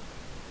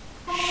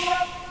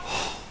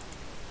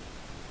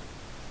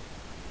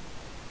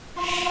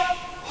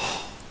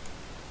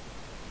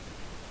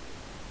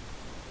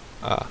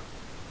 Ah.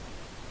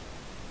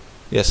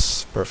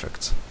 Yes,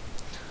 perfect.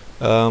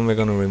 We're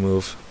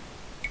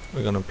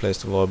gonna place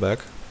the wall back.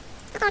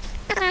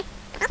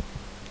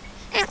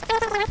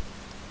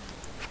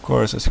 Of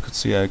course, as you could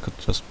see, I could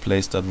just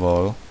place that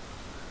wall.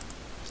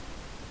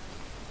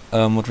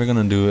 What we're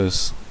gonna do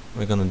is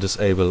we're gonna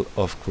disable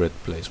off-grid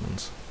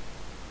placements.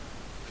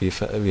 We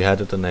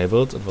had it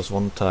enabled. It was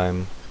one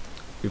time.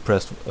 We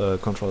pressed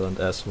Ctrl and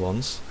S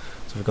once,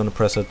 so we're gonna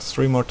press it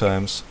 3 more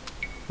times.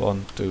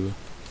 1, 2,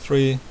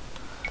 3,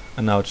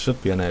 and now it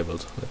should be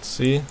enabled. Let's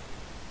see.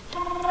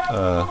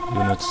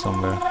 Units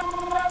somewhere.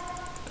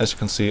 As you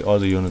can see, all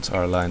the units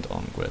are aligned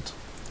on grid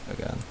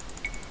again.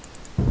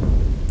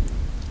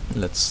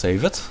 Let's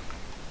save it.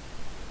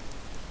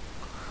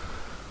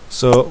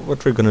 So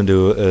what we're gonna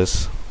do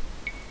is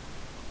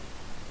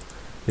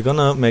we're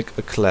gonna make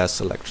a class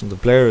selection. The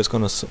player is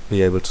gonna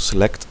be able to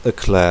select a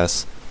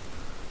class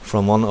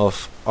from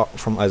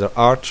from either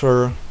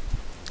archer,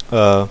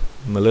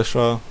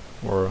 militia,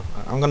 or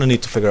I'm gonna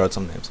need to figure out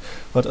some names.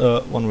 But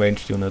one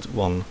ranged unit,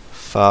 one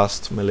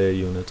fast melee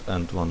unit,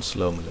 and one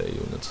slow melee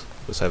unit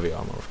with heavy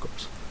armor, of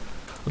course.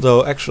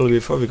 Although actually,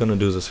 before we're gonna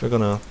do this, we're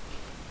gonna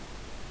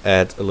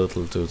add a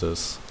little to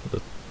this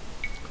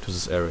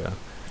area.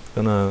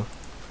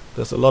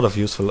 There's a lot of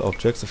useful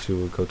objects if you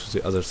will go to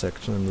the other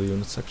section in the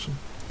unit section.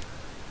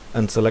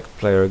 And select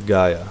player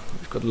Gaia.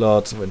 We've got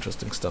lots of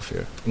interesting stuff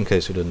here, in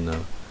case you didn't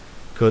know.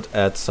 Could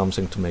add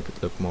something to make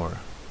it look more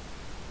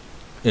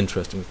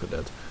interesting. We could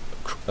add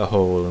a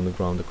hole in the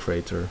ground, a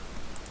crater.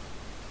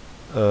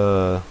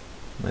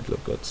 Might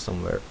look good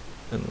somewhere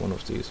in one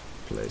of these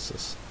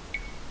places.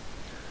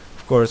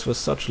 Of course, with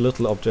such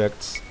little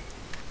objects,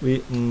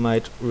 we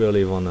might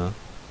really wanna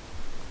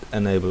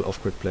enable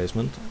off-grid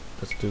placement.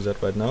 Let's do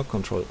that right now.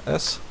 Ctrl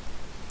S.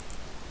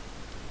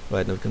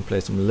 Right now we can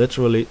place them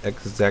literally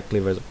exactly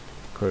where the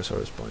cursor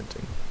is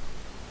pointing.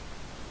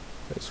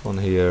 There's one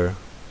here,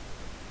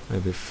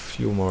 maybe a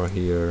few more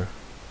here,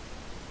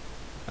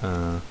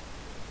 One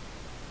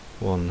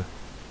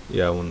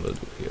will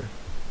do here.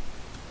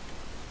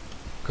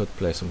 Could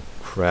play some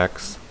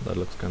cracks, that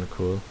looks kinda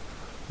cool,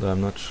 but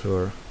I'm not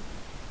sure.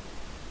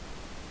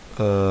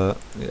 Yeah,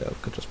 we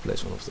could just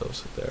place one of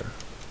those there.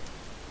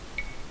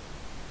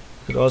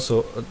 We could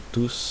also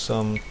do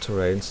some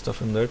terrain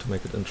stuff in there to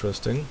make it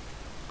interesting.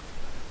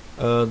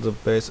 The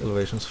base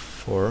elevation is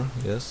 4,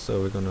 yes,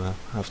 so we're gonna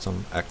have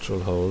some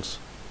actual holes.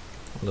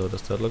 Although,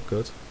 does that look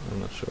good? I'm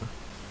not sure.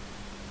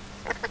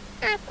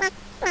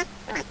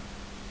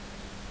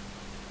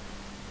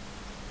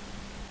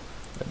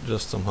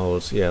 Just some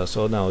holes, yeah,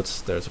 so now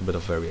there's a bit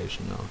of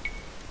variation now.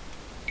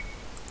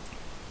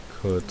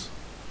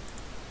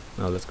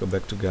 Now let's go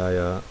back to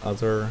Gaia,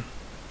 let's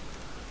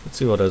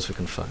see what else we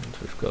can find.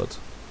 We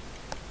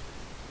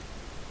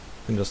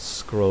can just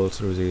scroll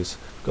through these.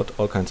 We've got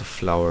all kinds of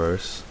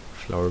flowers,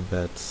 flower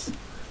beds.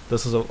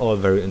 This is all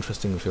very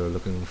interesting if you're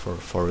looking for a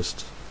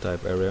forest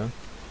type area.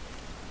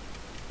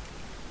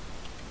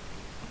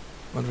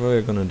 What were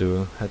you gonna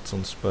do? Heads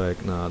on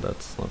spike? Nah,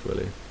 that's not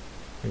really.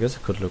 I guess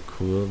it could look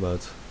cool,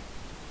 but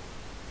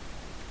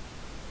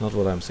not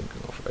what I'm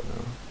thinking of right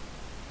now.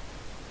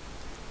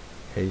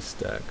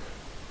 Haystack.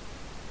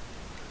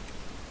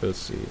 We'll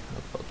see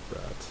about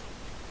that.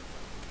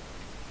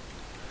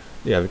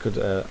 Yeah, we could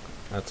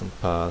add some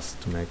paths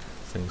to make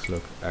things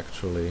look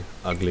actually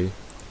ugly.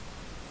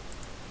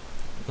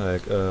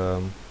 Like,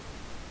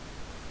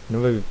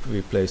 whenever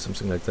we place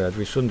something like that,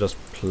 we shouldn't just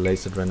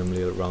place it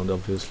randomly around,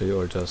 obviously,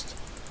 or just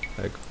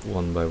like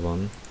one by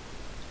one.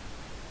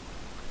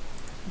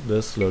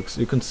 This looks,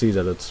 you can see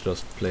that it's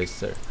just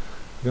placed there.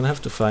 You're gonna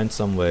have to find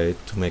some way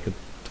to make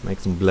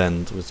them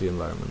blend with the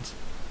environment.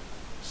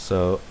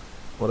 So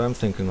what I'm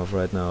thinking of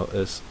right now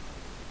is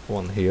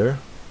one here.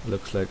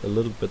 Looks like a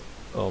little bit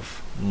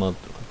of mud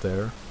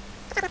there.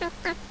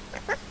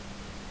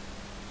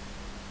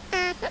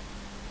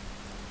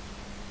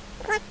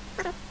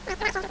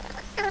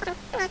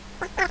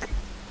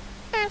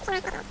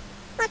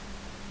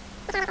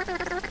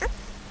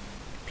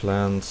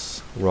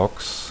 Plants,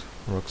 rocks.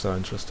 Rocks are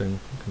interesting.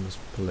 You can just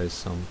place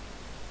some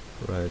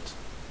right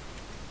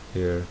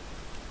here.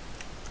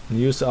 And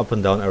use the up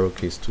and down arrow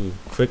keys to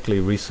quickly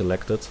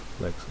reselect it.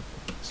 Like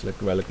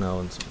select relic now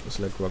and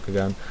select rock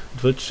again.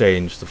 It will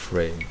change the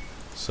frame.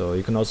 So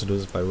you can also do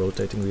this by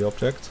rotating the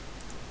object.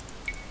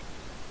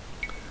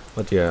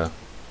 But yeah,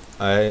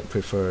 I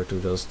prefer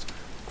to just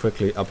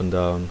quickly up and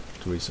down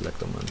to reselect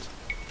them and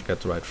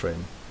get the right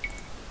frame.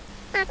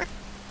 Of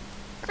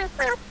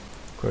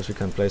course we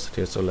can place it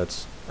here, so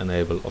let's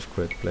enable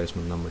off-grid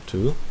placement number 2.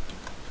 You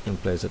can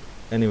place it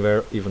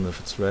anywhere, even if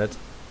it's red.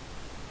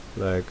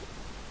 Like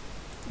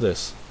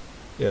this.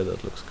 Yeah,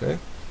 that looks okay.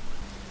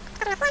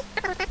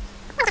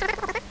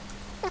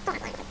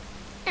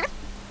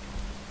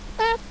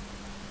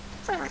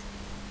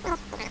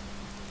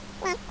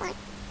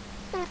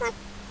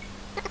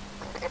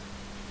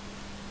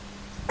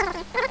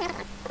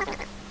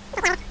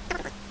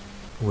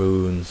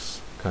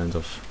 Runes, kind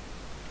of.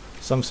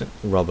 Something,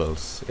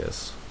 rubbles,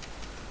 yes.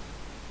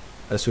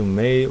 As you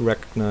may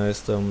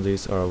recognize them,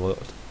 these are what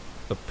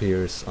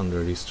appears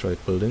under destroyed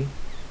building.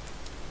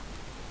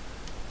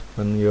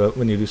 When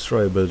you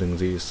destroy a building,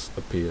 these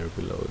appear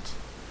below it.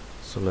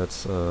 So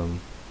let's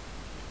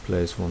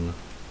place one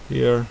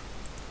here,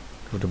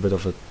 with a bit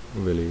of a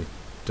really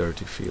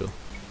dirty feel.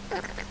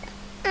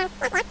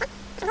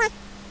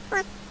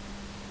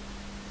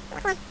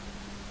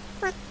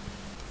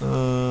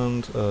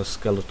 And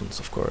skeletons,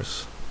 of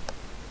course.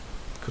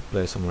 Could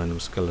place some random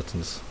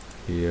skeletons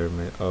here.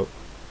 Oh,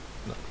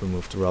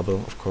 remove the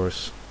rubble, of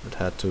course. It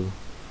had to.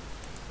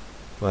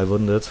 Why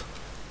wouldn't it?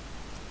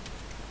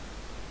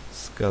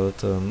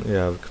 Skeleton,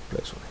 yeah, we could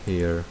place one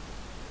here.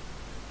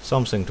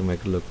 Something to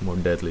make it look more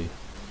deadly.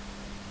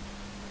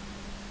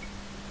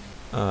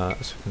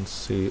 As you can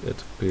see,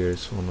 it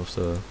appears one of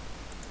the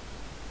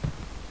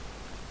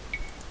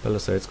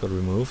palisades got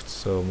removed,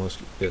 so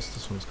mostly, yes,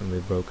 this one's gonna be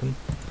broken.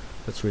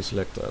 Let's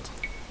reselect that.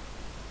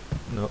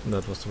 No,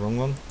 that was the wrong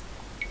one.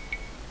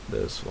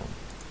 This one.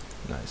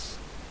 Nice.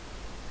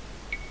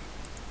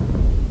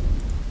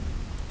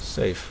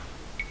 Save.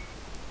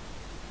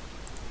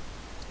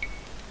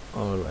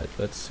 Alright,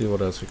 let's see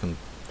what else we can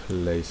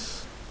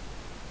place.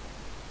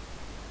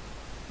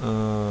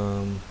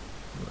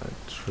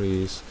 Like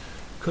trees.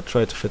 Could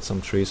try to fit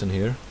some trees in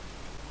here.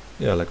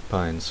 Yeah, like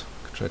pines.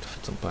 Could try to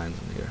fit some pines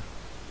in here.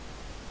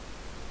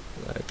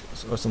 Like,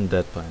 or some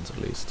dead pines at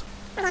least.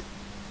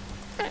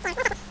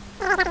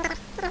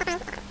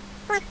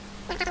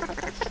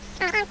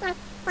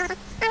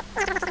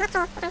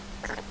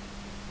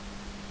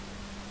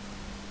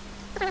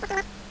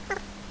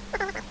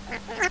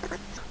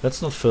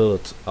 Let's not fill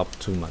it up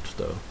too much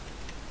though.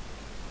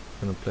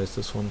 I'm gonna place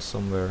this one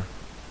somewhere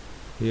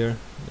here.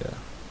 Yeah,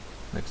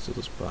 next to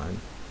the spine.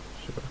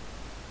 Sure.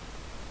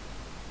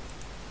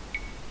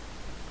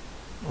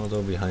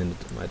 Although behind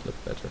it might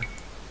look better.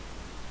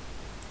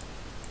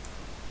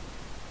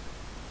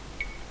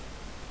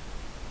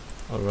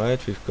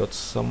 Alright, we've got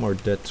some more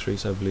dead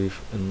trees, I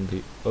believe, in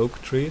the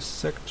oak trees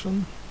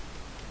section.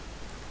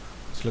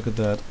 So look at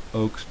that,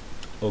 oak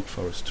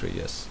forest tree,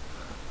 yes.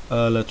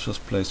 Let's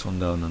just place one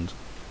down and,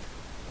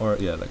 or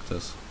yeah, like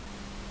this.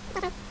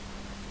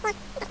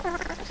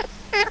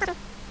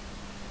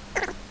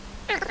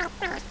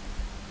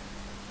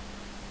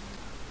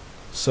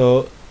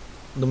 So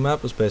the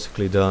map is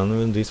basically done.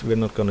 We're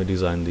not going to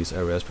design these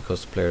areas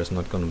because the player is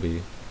not going to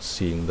be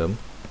seeing them.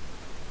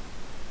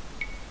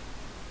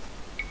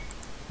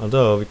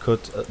 Although we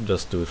could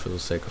just do it for the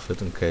sake of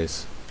it in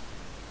case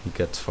he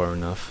gets far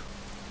enough.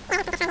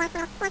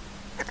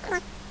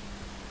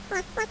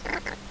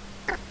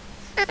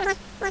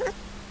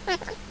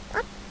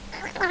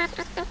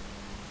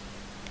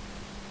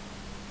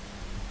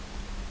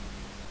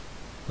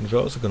 What we're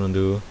also gonna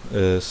do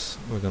is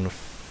we're gonna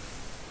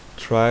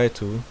try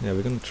to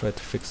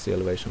fix the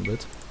elevation a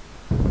bit,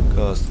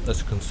 because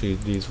as you can see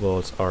these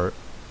walls are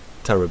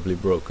terribly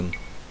broken.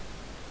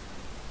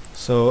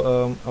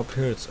 So up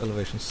here it's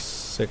elevation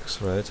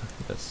 6, right?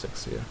 That's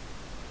 6 here.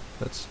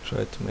 Let's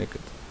try to make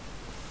it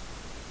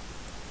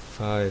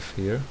 5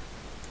 here.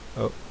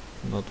 Oh,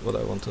 not what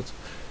I wanted.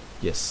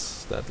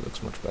 Yes, that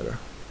looks much better.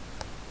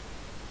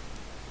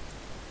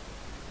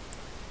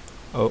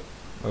 Oh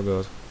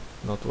god,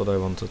 not what I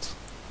wanted.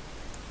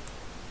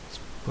 Let's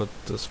put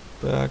this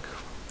back,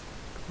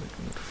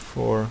 making it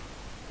 4.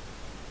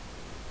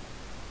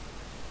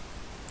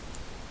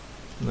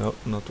 No,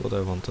 not what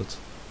I wanted.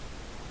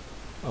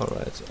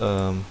 Alright,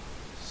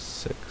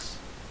 6.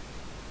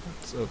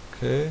 That's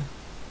okay.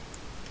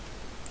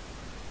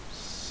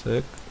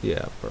 6.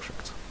 Yeah,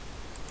 perfect.